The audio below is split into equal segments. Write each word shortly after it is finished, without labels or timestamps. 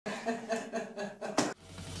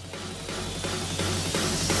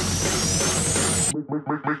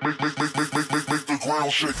Make the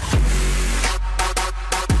ground shake.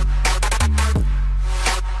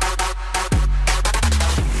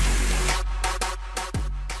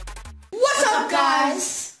 What's up,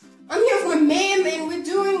 guys? I'm here with Ma'am and we're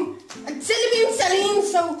doing a Jelly Saline.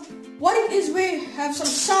 So what it is, we have some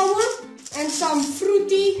sour and some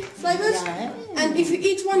fruity flavors. Yeah. And if you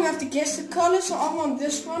eat one, you have to guess the color. So I want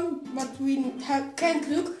this one, but we can't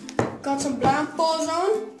look. Got some blindfolds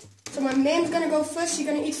on. So my Ma'am's gonna go first. She's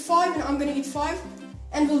gonna eat 5 and I'm gonna eat 5.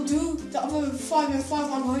 And we'll do the other 5 and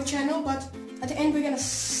 5 on her channel. But at the end,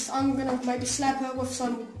 I'm gonna maybe slap her with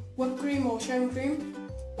some whipped cream or shaving cream.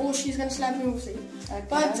 Or she's gonna slap me with it. Okay.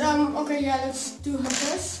 But okay, yeah, let's do her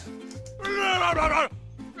first.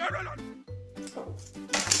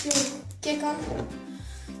 Kick on.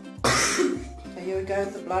 So here we go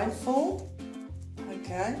with the blindfold.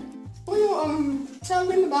 Okay. Will you tell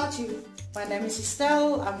them about you? My name is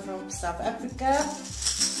Estelle. I'm from South Africa.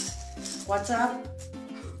 What's up?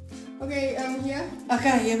 Okay, yeah.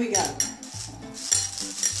 Okay, here we go.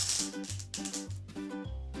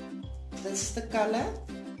 This is the color.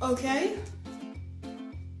 Okay.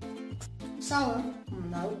 Sour.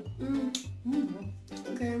 No.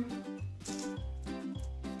 Okay.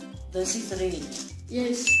 This is red.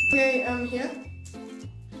 Yes. Okay, here.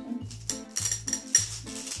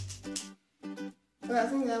 Okay, I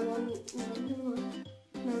think that one.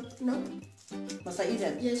 No. Must I eat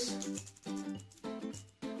it? Yes.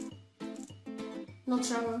 Not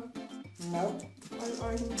sour. No.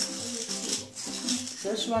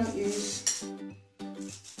 This one is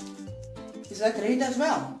that red as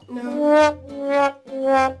well? No.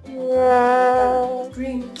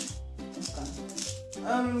 Green.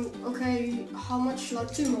 Okay, how much?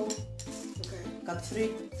 Like 2 more. Okay. Got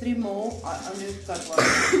three more. I only got one.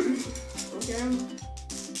 Okay.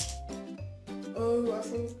 Oh, I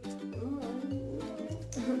think.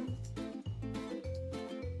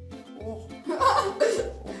 Oh.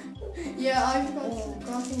 Yeah, I've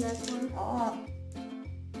gotten that one. Ah.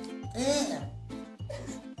 Yeah.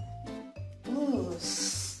 Oeh,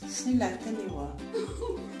 is niet lekker nie hoor.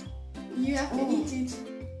 You have to eat it.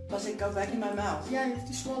 Must it go back in my mouth? Yeah, you have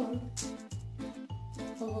to swallow.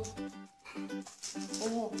 Oh.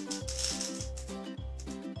 Oh.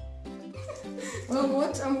 Well,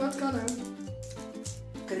 what color?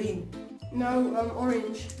 Green. No,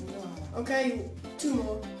 orange. No. Okay, 2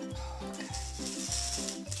 more.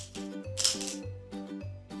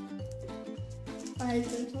 I hate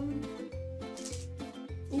that one.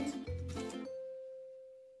 Eat.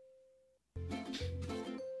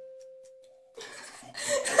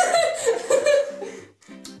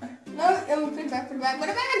 No, put it back.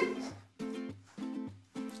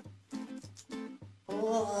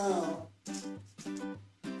 Oh.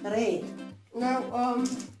 Red. No,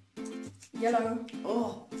 yellow.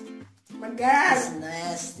 Oh. My That's God.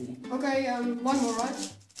 nasty. Okay, 1 more, right?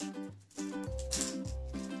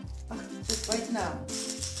 Just wait now.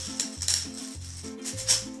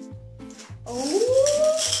 Oh.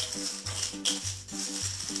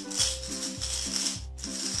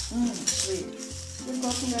 Sweet. We've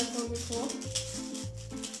gotten that one before.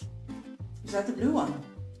 Is that the blue one?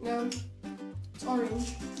 No, it's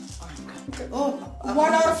orange. Oh.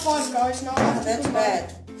 1 out of 5, guys. Now I have to That's put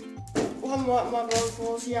bad. my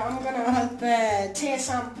blindfolds. Yeah, I'm gonna That's bad. tear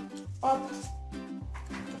some up.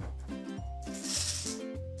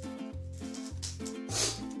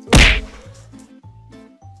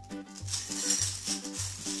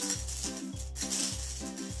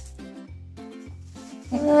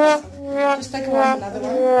 Just take another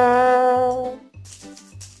one.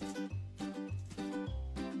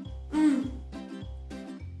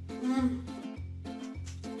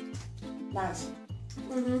 Nice.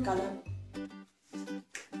 Color.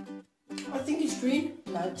 I think it's green.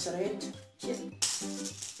 No, it's red. Shit.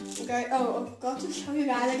 Okay, oh, I forgot to show you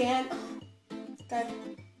guys again. Okay.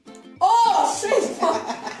 Oh, shit!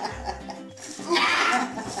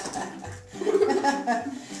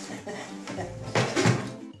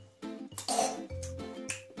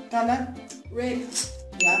 Color? Red.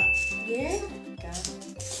 Yeah. Yeah? Okay.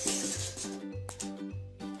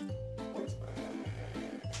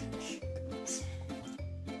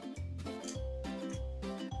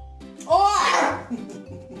 Oh!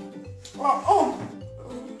 Oh!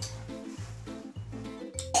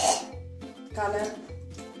 Color?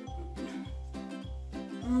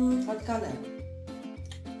 What color?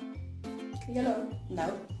 Yellow. No,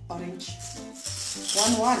 orange.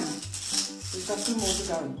 1-1. We've got 2 more to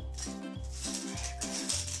go.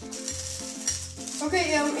 Okay,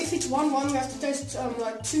 if it's 1-1, we have to taste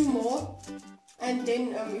like 2 more. And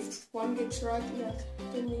then if one gets right, yeah,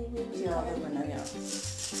 then we will. Yeah, the winner, yeah.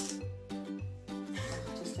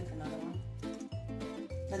 Just take another one.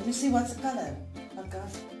 Let me see what's the color. Okay.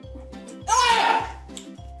 Ah!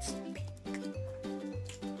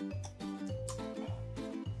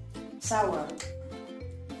 Sour.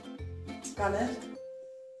 Color?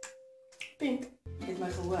 Pink. Heb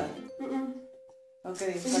mij gehoord? Oké,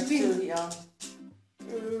 Is het wat pink? doe je? Ja.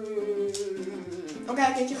 Oké,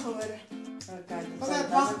 ik heb je gehoord. Oké, Oké, dat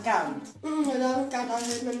wacht. is een count. Dan kan ik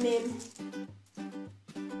uit mijn neem.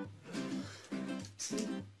 Zie?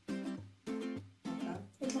 Oké.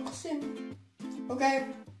 Ik heb nog zin. Oké.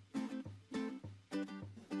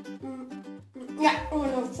 Ja, oh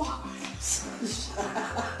no, fuck.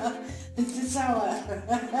 This is sour.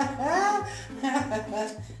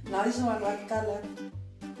 Nice one, what color?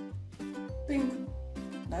 Pink.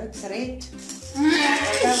 No, it's red.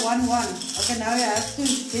 Okay, 1-1. Okay, now you have to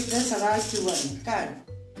get this right to win. Go.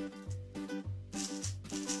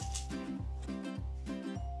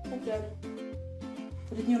 Okay.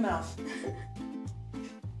 Put it in your mouth.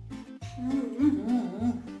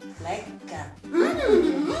 Lekker.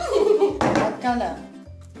 What color?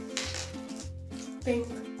 Pink.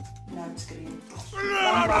 No, it's green.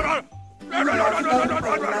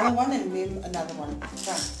 Another one and then another one.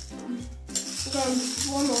 Go. Okay,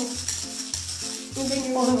 one more.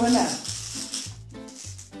 For the winner.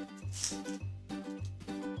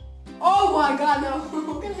 Oh my god, no.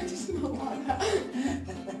 How can I just know about that?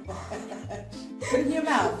 Put it in your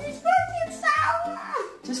mouth. It's fucking sour!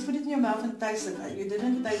 Just put it in your mouth and taste it. You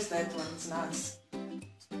didn't taste that one. It's nice.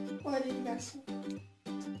 What did you guys say?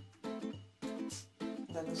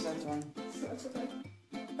 That was that one. That's okay.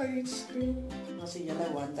 Oh, it's green. It was a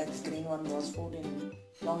yellow one. That green one was pulled in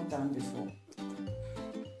long time before.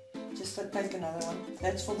 Just take another one.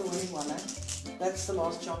 That's for the winning one, eh? That's the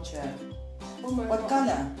last chance you have. Oh my What god.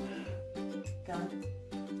 color? Come.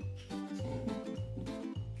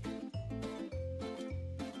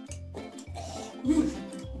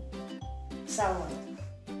 Sour.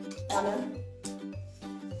 Color?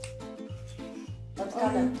 What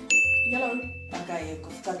color? Yellow. Okay,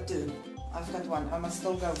 you've got two. I've got one. I must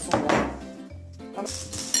still go for one.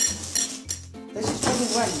 This is for the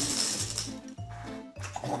win.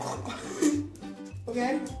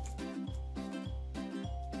 Okay.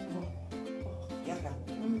 Lekker.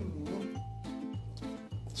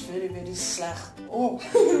 It's very, very slecht. Oh.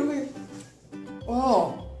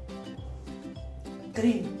 Oh.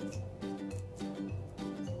 Green.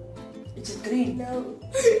 Is it green? No.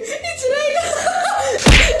 It's red!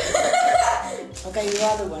 Okay, you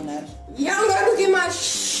are the winner. Yeah, I'm gonna get my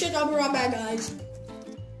shit up right back, guys.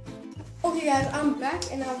 Okay, guys, I'm back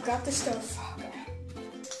and I've got the stuff. Okay.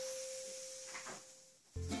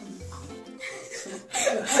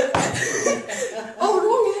 Oh,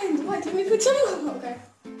 wrong hand. Wait, let me put some on. Okay.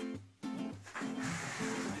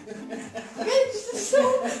 Okay, this is so.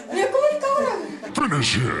 Yeah, come on, come on.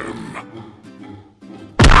 Finish him!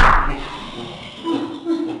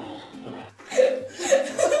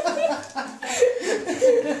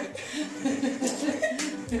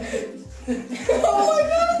 Oh my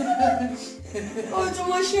god! Oh, it's on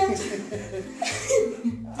my shirt.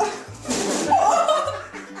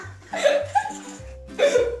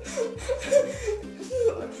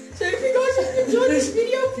 So if you guys enjoyed this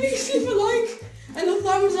video, please leave a like and a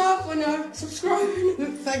thumbs up and subscribe.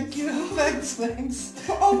 Thank you. Thanks.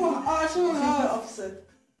 Oh my gosh, oh my The god. opposite.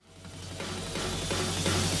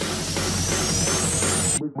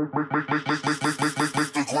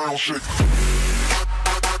 Make the ground shake.